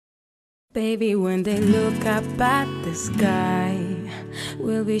Baby, when they look up at the sky,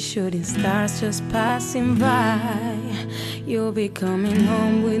 we'll be shooting stars just passing by. You'll be coming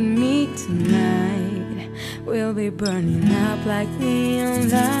home with me tonight. We'll be burning up like neon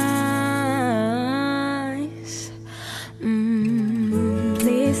lights.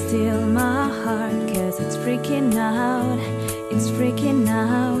 Please steal my heart, 'cause it's freaking out. It's freaking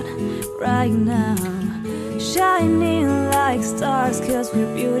out right now. Shining like stars, 'cause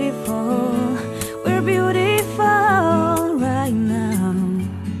we're beautiful. We're beautiful right now.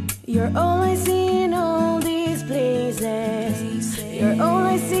 You're all I see in all these places. You're all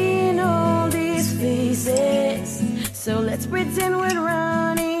I see in all these faces. So let's pretend we're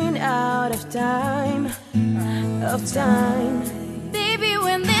running out of time. Baby,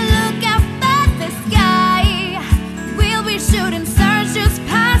 when they look up at the sky, we'll be shooting stars just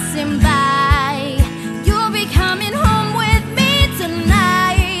passing by. You'll be coming home with me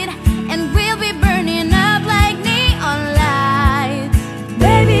tonight, and we'll be burning up like neon lights.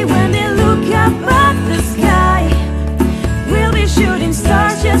 Baby, when they look up at the sky, we'll be shooting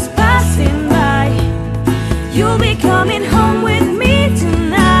stars just passing by. You'll be coming home with me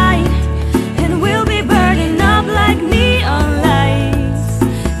tonight, and we'll be burning up like neon lights.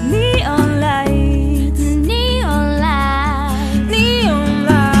 Neon lights. Neon lights. Neon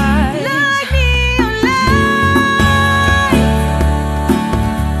lights. Like neon lights.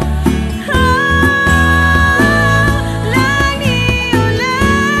 Oh, like neon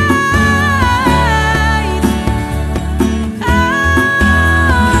lights. Oh.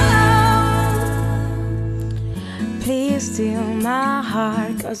 Please steal my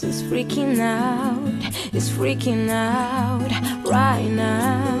heart, 'cause it's freaking out. It's freaking out right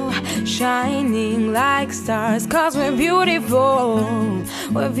now. Shining like stars, 'cause we're beautiful.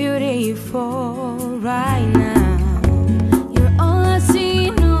 We're beautiful right now.